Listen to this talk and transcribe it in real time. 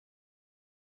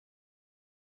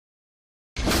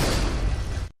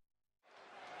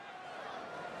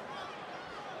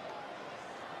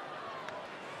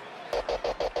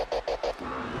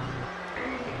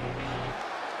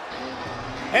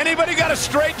Anybody got a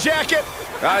straight jacket?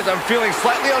 Guys, I'm feeling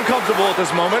slightly uncomfortable at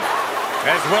this moment.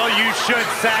 As well you should,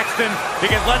 Saxton,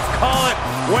 because let's call it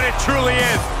what it truly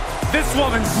is. This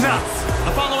woman's nuts.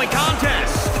 The following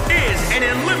contest is an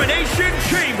Elimination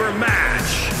Chamber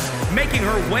match. Making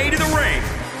her way to the ring,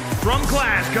 from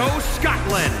Glasgow,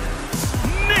 Scotland,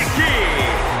 Nikki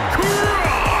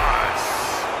Cross.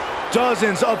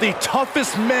 Dozens of the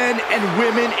toughest men and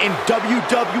women in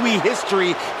WWE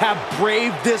history have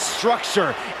braved this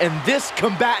structure, and this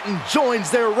combatant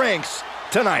joins their ranks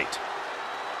tonight.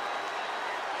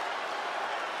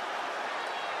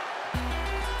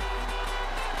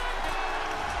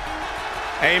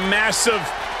 A massive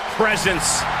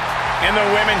presence in the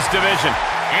women's division.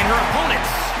 And her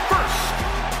opponents, first,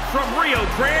 from Rio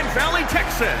Grande Valley,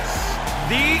 Texas,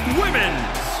 the Women's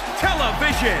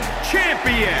Television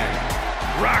Champion,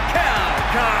 Raquel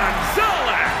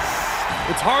Gonzalez.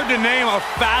 It's hard to name a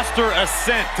faster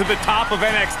ascent to the top of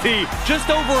NXT. Just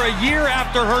over a year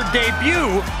after her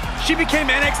debut, she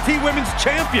became NXT Women's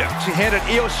Champion. She handed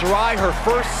Io Shirai her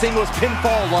first singles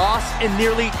pinfall loss in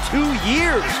nearly 2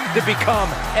 years to become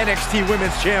NXT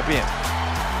Women's Champion.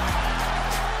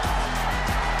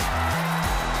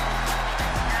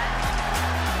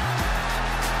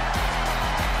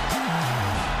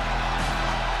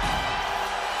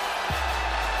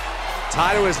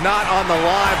 Title is not on the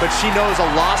line, but she knows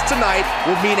a loss tonight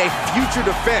will mean a future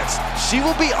defense. She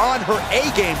will be on her A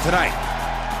game tonight.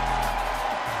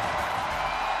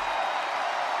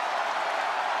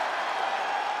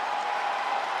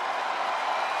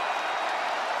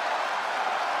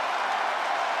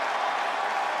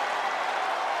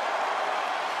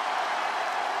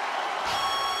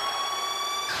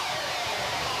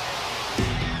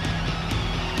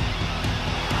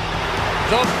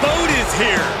 The boat is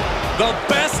here. The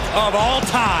best of all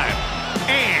time.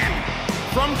 And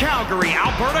from Calgary,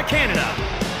 Alberta, Canada,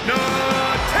 Natalya!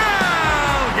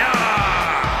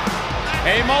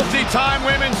 A multi-time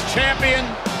women's champion,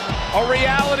 a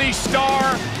reality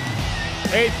star,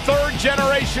 a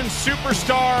third-generation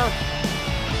superstar.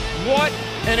 What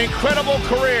an incredible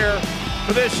career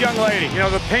for this young lady. You know,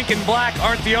 the pink and black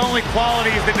aren't the only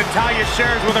qualities that Natalya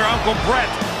shares with her Uncle Brett.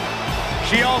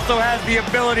 She also has the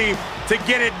ability to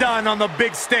get it done on the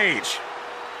big stage.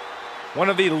 One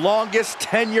of the longest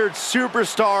tenured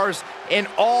superstars in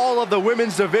all of the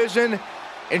women's division,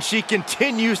 and she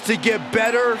continues to get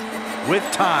better with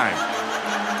time.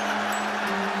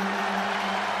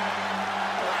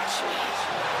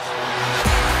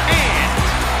 And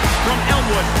from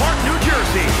Elmwood Park, New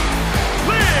Jersey,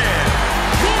 Liv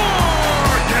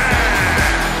Morgan!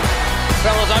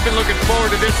 Fellas, I've been looking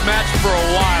forward to this match for a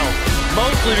while.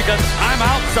 Mostly because I'm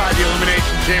outside the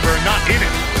Elimination Chamber and not in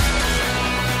it.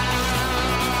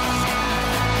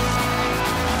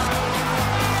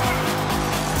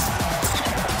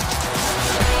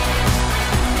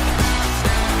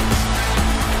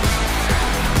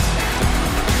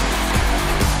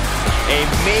 A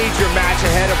major match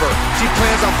ahead of her. She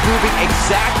plans on proving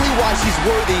exactly why she's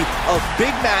worthy of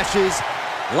big matches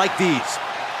like these.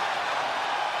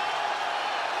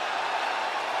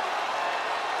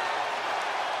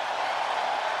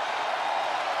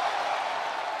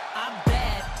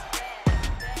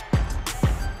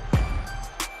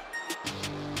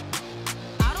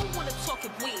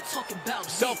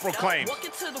 Self-proclaimed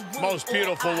most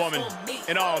beautiful woman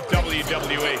in all of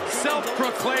WWE.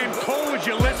 Self-proclaimed. Cole, would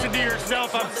you listen to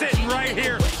yourself? I'm sitting right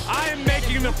here. I am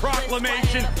making the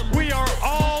proclamation. We are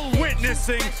all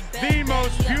witnessing the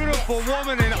most beautiful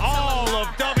woman in all of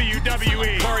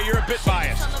WWE. Corey, you're a bit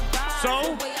biased.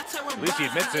 So? At least he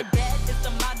admits it.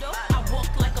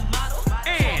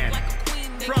 And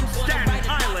from Staten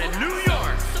Island, New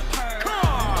York,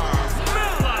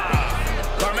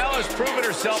 Carmella's proven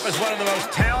herself as one of the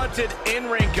most talented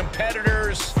in-ring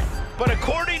competitors, but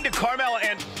according to Carmella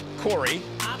and Corey,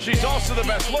 she's also the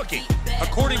best looking.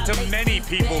 According to many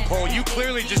people, Cole, you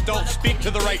clearly just don't speak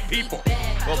to the right people.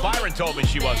 Well, Byron told me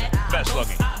she wasn't best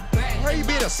looking. Why are you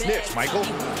being a snitch, Michael?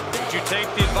 Did you take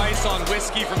the advice on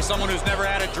whiskey from someone who's never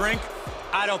had a drink?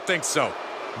 I don't think so.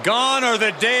 Gone are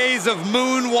the days of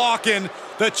moonwalking.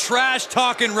 The trash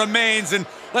talking remains, and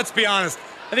let's be honest,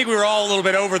 I think we were all a little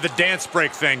bit over the dance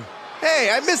break thing.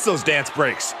 Hey, I miss those dance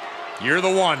breaks. You're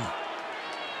the one.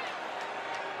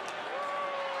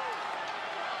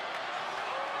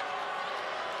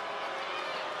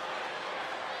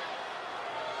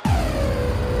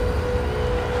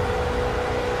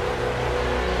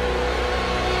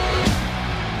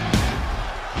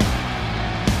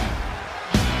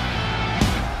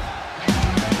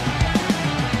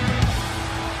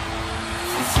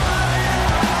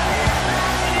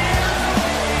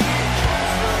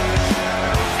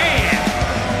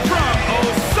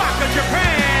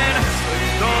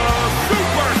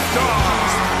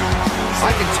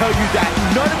 tell you that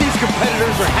none of these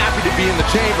competitors are happy to be in the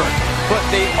chamber, but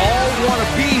they all want to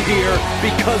be here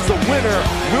because the winner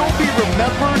will be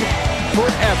remembered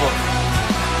forever.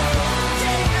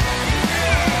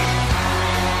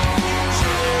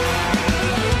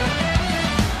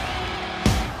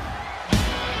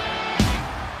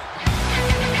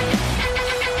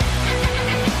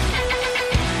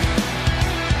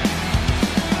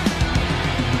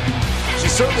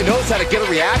 Certainly knows how to get a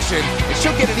reaction, and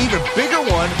she'll get an even bigger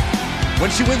one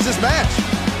when she wins this match.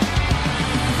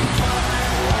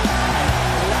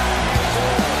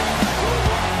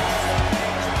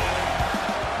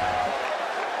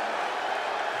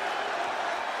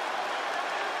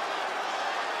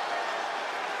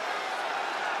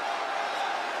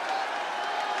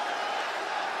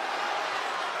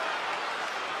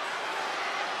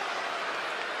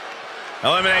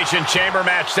 Elimination Chamber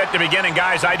match set to begin, and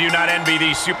guys, I do not envy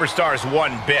these superstars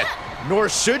one bit. Nor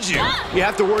should you. You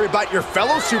have to worry about your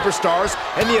fellow superstars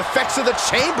and the effects of the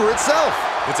chamber itself.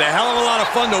 It's a hell of a lot of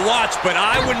fun to watch, but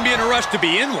I wouldn't be in a rush to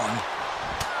be in one.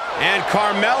 And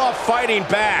Carmella fighting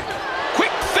back.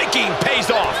 Quick thinking pays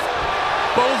off.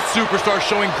 Both superstars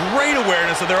showing great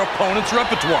awareness of their opponent's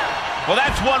repertoire. Well,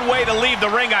 that's one way to leave the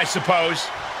ring, I suppose.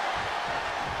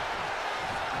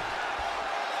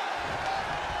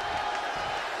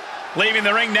 Leaving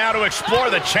the ring now to explore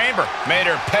the chamber. Made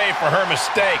her pay for her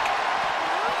mistake.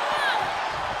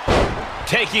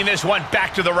 Taking this one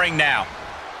back to the ring now.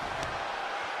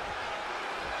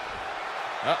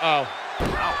 Uh-oh.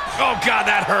 Oh, God,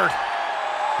 that hurt.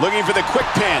 Looking for the quick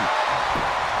pin.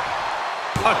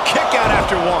 A kick out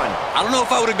after one. I don't know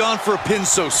if I would have gone for a pin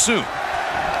so soon.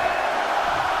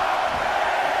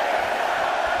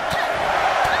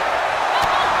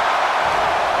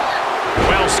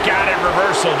 Well scouted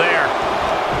reversal there.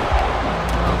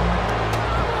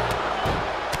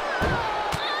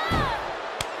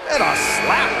 And a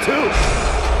slap, too.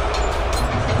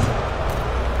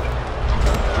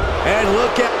 And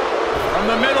look at... From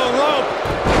the middle rope,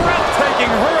 breathtaking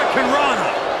Hurricane Rana.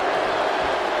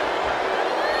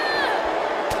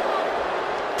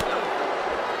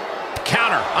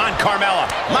 Counter on Carmella.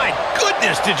 My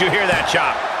goodness, did you hear that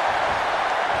chop?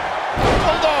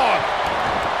 Bulldog.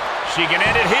 She can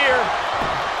end it here.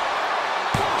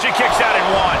 She kicks out in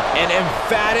one. An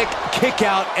emphatic kick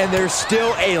out, and there's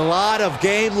still a lot of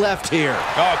game left here.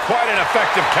 Oh, quite an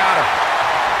effective counter.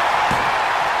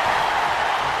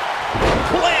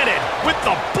 Planted with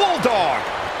the Bulldog.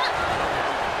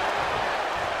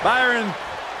 Byron,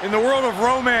 in the world of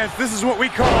romance, this is what we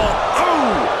call,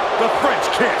 ooh, the French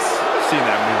kiss. I've seen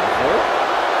that move before.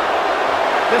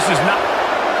 This is not...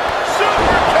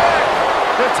 Super kick!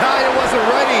 Natalya wasn't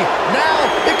ready. Now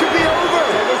it could be over.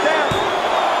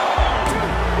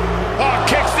 Oh,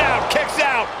 kicks out, kicks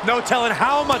out. No telling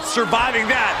how much surviving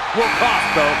that will cost,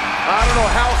 though. I don't know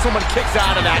how someone kicks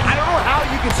out of that. I don't know how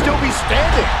you can still be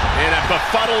standing. And a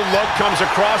befuddled look comes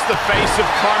across the face of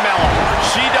Carmella.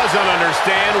 She doesn't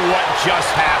understand what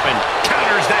just happened.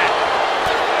 Counters that.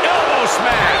 Elbow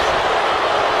smash.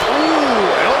 Ooh,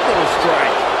 elbow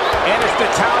strike. And it's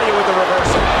Natalya with the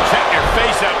reversal. Check your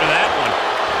face after that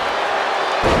one.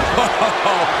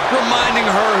 Reminding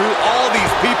her who all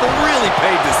these people really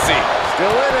paid to see.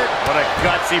 Still in it. What a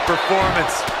gutsy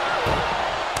performance.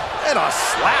 And a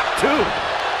slap, too.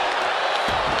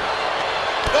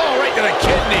 Oh, right to the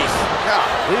kidneys.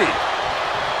 Golly.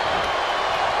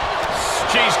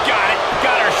 She's got it.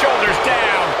 Got her shoulders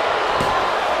down.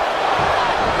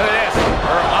 Look at this.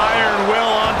 Her iron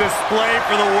will on display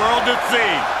for the world to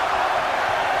see.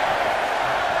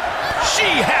 She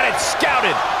had it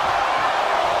scouted.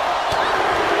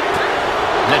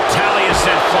 Natalya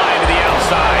sent flying to the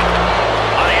outside.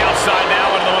 On the outside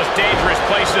now, one of the most dangerous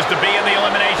places to be in the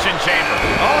Elimination Chamber.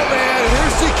 Oh, man,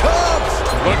 here she comes.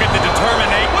 Look at the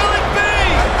determination. Will it be?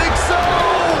 I think so.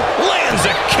 Lands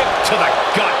a kick to the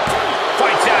gut.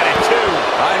 Fights out at two.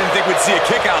 I didn't think we'd see a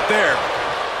kick out there.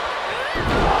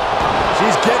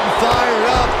 She's getting fired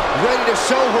up, ready to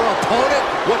show her opponent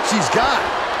what she's got.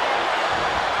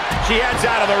 She heads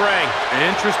out of the ring. An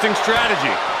interesting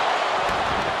strategy.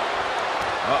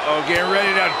 Uh-oh, getting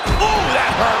ready to... Ooh,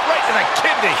 that hurt right to the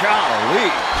kidney. Golly.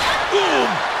 Ooh.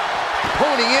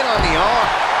 Honing in on the arm.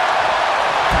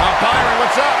 Byron,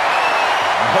 what's up?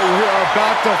 Oh, we're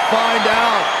about to find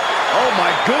out. Oh,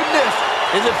 my goodness.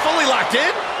 Is it fully locked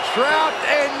in? Trapped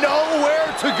and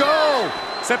nowhere to go.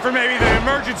 Except for maybe the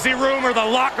emergency room or the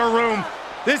locker room.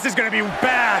 This is going to be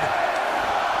bad.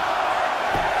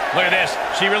 Look at this.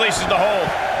 She releases the hold.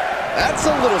 That's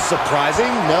a little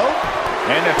surprising, no?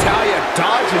 And Natalya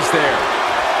dodges there.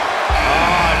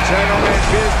 Oh, gentlemen,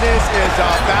 business is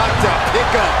about to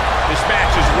pick up. This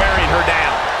match is wearing her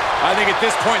down. I think at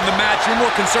this point in the match, you're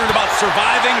more concerned about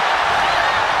surviving.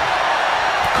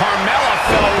 Carmella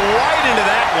fell right into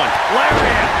that one.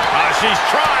 Lariat. She's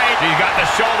trying. She's got the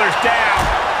shoulders down.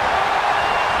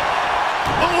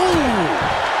 Ooh.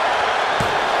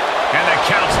 And the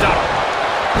count stop.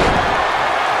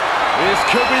 This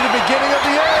could be the beginning of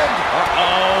the end.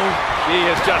 Uh-oh. She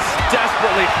is just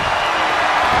desperately...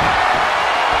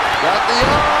 Got the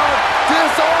arm.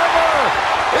 Disarm her.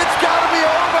 It's got to be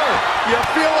over. You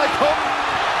feel like hope.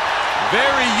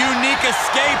 Very unique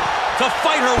escape to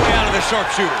fight her way out of the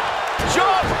sharpshooter.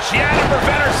 Jump! She had to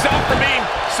prevent herself from being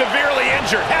severely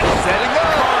injured. Setting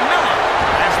up. Carmella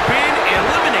has been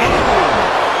eliminated.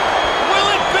 Will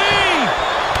it be?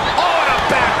 Oh, and a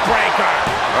backbreaker.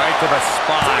 Right to the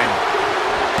spine.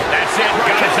 That's it.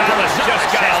 Gonzalez just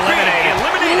got eliminated.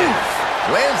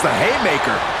 Lands the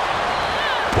haymaker.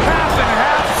 Half and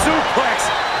half suplex.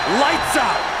 Lights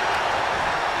out.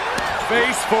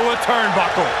 Face full of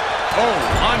turnbuckle. Oh,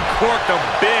 uncorked a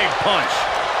big punch.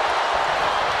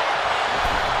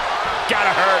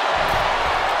 Gotta hurt.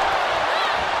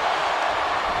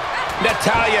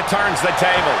 Natalya turns the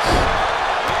tables.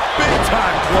 Big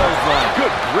time clothesline.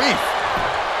 Good grief.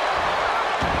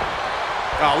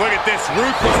 Oh, look at this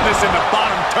ruthlessness in the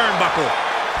bottom turnbuckle.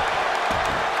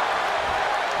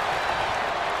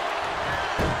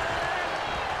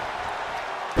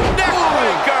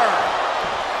 Neckbreaker.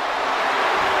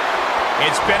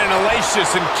 It's been an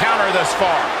hellacious encounter thus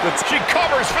far. She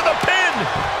covers for the pin.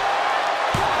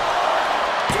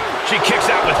 She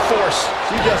kicks out with force.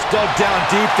 She just dug down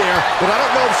deep there, but I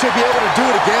don't know if she'll be able to do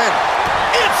it again.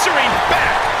 Answering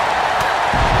back.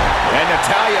 And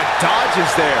Natalya dodges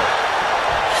there.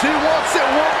 She wants it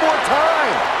one more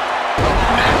time.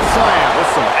 Mat slam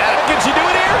with some attitude. Can she do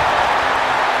it here?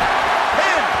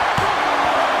 Pin.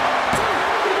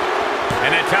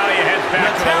 And Natalya heads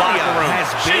back to the locker room.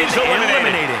 She's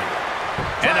eliminated.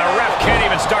 And the ref can't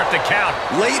even start the count.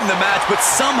 Late in the match, but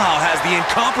somehow has the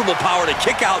incomparable power to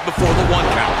kick out before the 1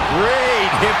 count. Great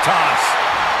hip toss.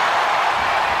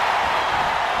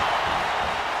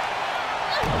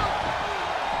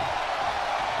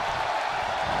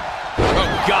 Oh,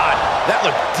 God. That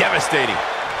looked devastating.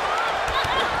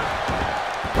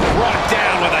 Brought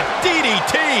down with a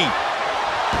DDT.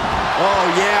 Oh,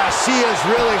 yeah, she is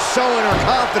really showing her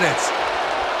confidence.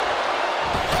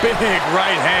 Big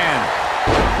right hand.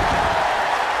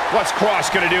 What's Cross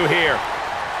gonna do here?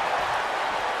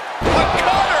 A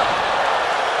cutter!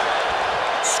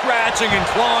 Scratching and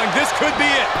clawing. This could be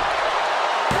it.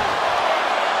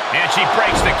 And she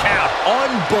breaks the count.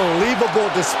 Unbelievable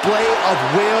display of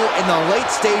will in the late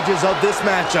stages of this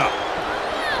matchup.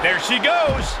 There she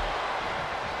goes.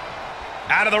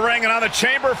 Out of the ring and on the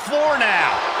chamber floor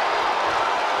now.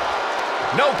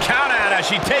 No count out as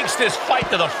she takes this fight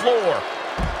to the floor.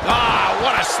 Ah,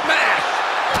 what a smash!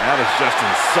 That is just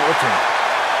insulting.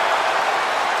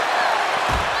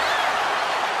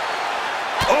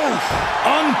 Oof!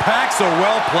 Unpacks a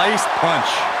well-placed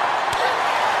punch.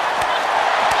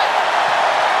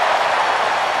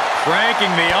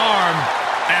 Cranking the arm.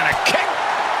 And a kick.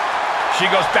 She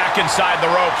goes back inside the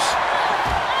ropes.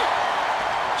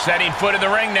 Setting foot in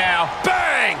the ring now.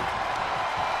 Bang!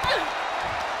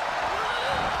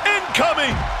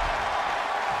 Incoming!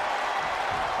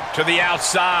 To the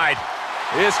outside.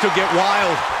 This could get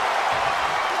wild.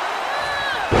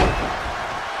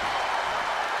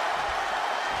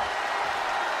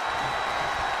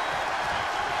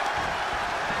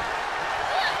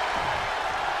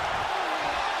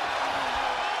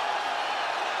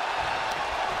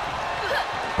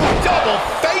 Double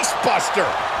face buster.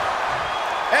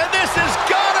 And this is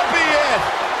gonna be it.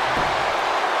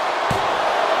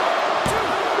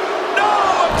 No,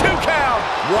 a 2 count.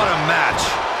 What a match.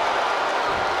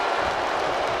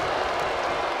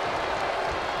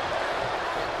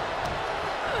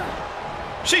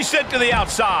 She's sent to the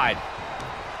outside.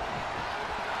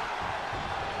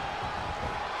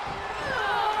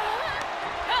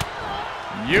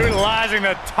 Utilizing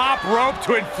the top rope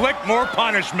to inflict more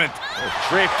punishment.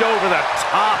 Draped over the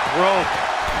top rope.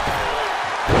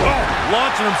 Oh,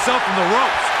 launching himself from the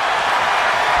ropes.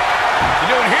 What you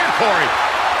doing here, Corey?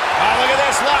 Oh, look at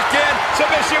this, locked in.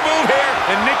 Submission move here.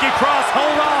 And Nikki Cross,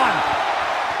 hold on.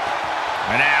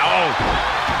 And now,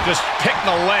 just pick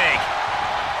the leg.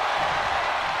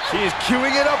 She's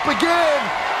queuing it up again.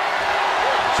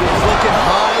 She's looking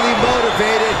highly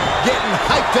motivated, getting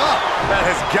hyped up. That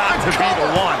has got to be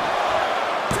the one.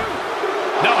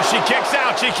 No, she kicks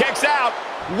out, she kicks out.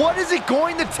 What is it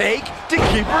going to take to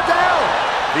keep her down?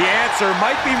 The answer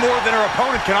might be more than her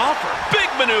opponent can offer.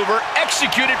 Big maneuver,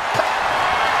 executed.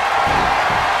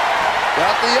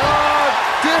 Got the arm.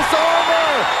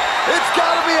 Disarmer. It's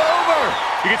got to be over.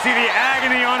 You can see the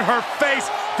agony on her face.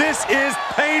 This is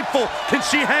painful. Can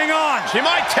she hang on? She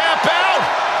might tap out.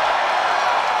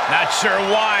 Not sure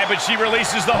why, but she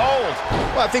releases the hold.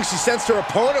 Well, I think she sensed her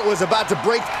opponent was about to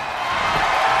break.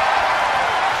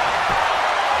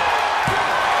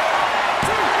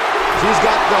 She's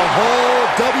got the whole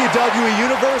WWE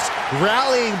Universe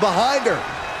rallying behind her.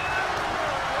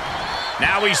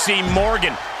 Now we see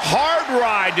Morgan. Hard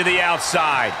ride to the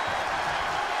outside.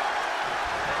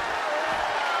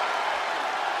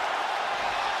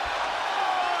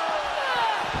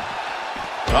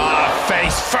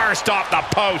 Face first off the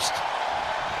post.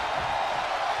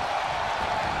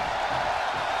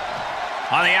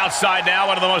 On the outside now,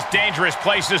 one of the most dangerous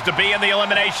places to be in the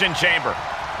Elimination Chamber.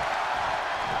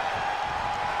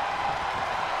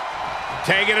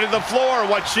 Taking it to the floor.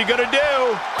 What's she gonna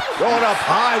do? Going up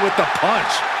high with the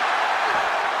punch.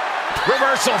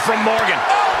 Reversal from Morgan.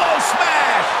 Elbow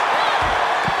smash!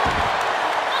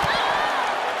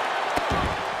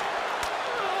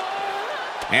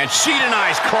 And she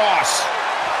denies cross.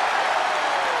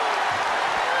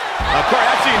 Of course,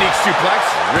 that's a unique suplex.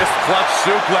 Wrist clutch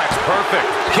suplex, perfect.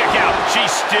 Kick out. She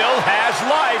still has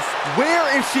life. Where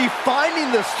is she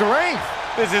finding the strength?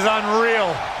 This is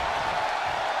unreal.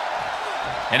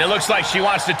 And it looks like she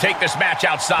wants to take this match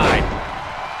outside.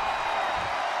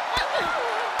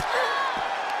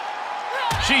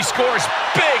 She scores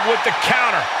big with the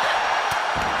counter.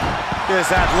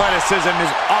 This athleticism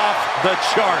is off the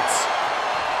charts.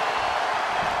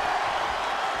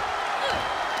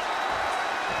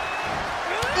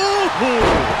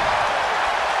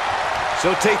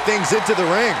 She'll take things into the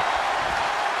ring.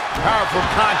 Powerful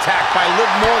contact by Liv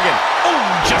Morgan. Oh,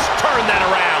 just turn that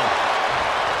around.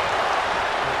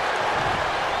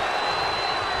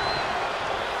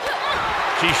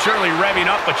 She's surely revving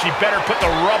up, but she better put the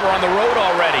rubber on the road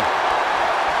already.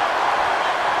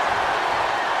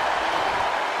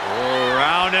 Oh,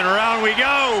 round and round we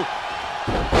go.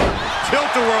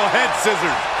 Tilt-a-whirl head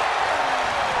scissors.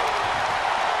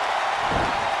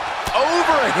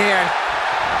 Overhand.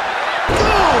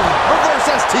 Boom! Reverse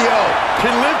STO.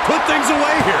 Can Liv put things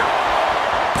away here?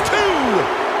 2.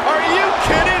 Are you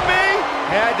kidding me?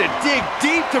 Had to dig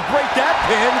deep to break that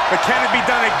pin. But can it be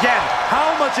done again?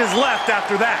 How much is left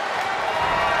after that?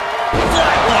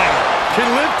 Flatliner. Can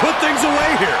Liv put things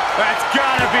away here? That's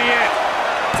gotta be it.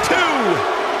 2.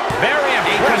 Very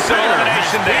impressive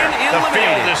elimination there. The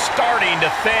field is starting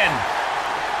to thin.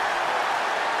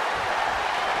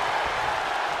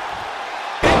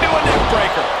 Into a neck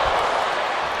breaker.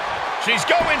 She's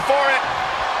going for it.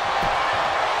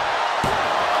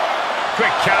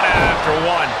 Quick count out after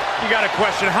 1. You got to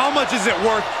question, how much is it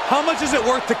worth? How much is it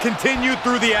worth to continue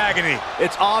through the agony?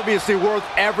 It's obviously worth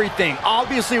everything.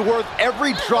 Obviously worth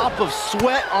every drop of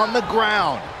sweat on the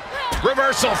ground.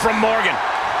 Reversal from Morgan.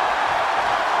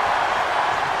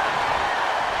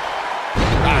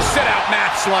 Sit out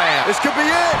mat slam. This could be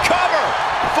it. Cover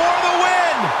for the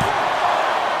win.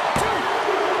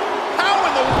 How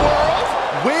in the world?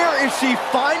 Where is she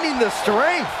finding the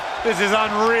strength? This is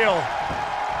unreal.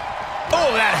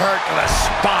 Oh, that hurt to the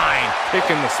spine.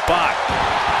 Picking the spot.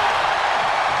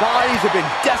 Bodies have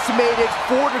been decimated,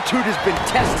 fortitude has been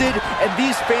tested, and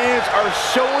these fans are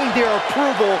showing their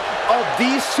approval of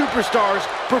these superstars'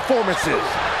 performances.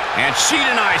 And she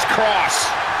denies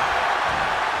cross.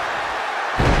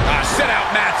 Sit out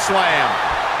mat slam.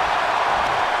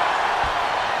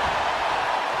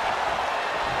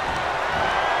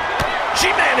 She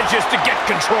manages to get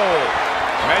control.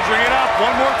 Measuring it up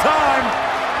one more time.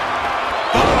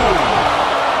 Boom!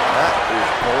 That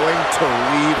is going to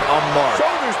leave a mark.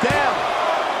 Shoulders down.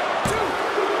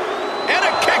 And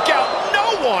a kick out.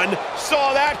 No one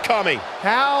saw that coming.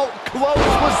 How close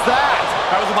was that?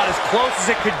 That was about as close as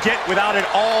it could get without it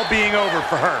all being over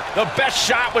for her. The best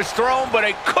shot was thrown, but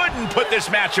it couldn't put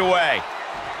this match away.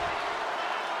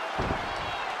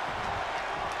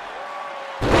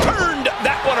 Turned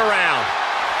that one around.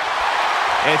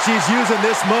 And she's using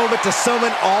this moment to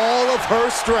summon all of her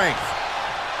strength.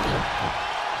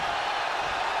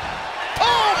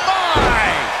 Oh, my!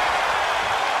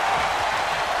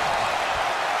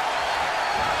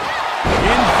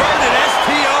 Inverted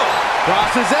STO.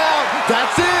 Crosses out.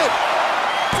 That's it.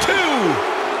 2.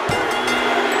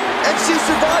 And she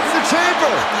survives the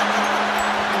chamber.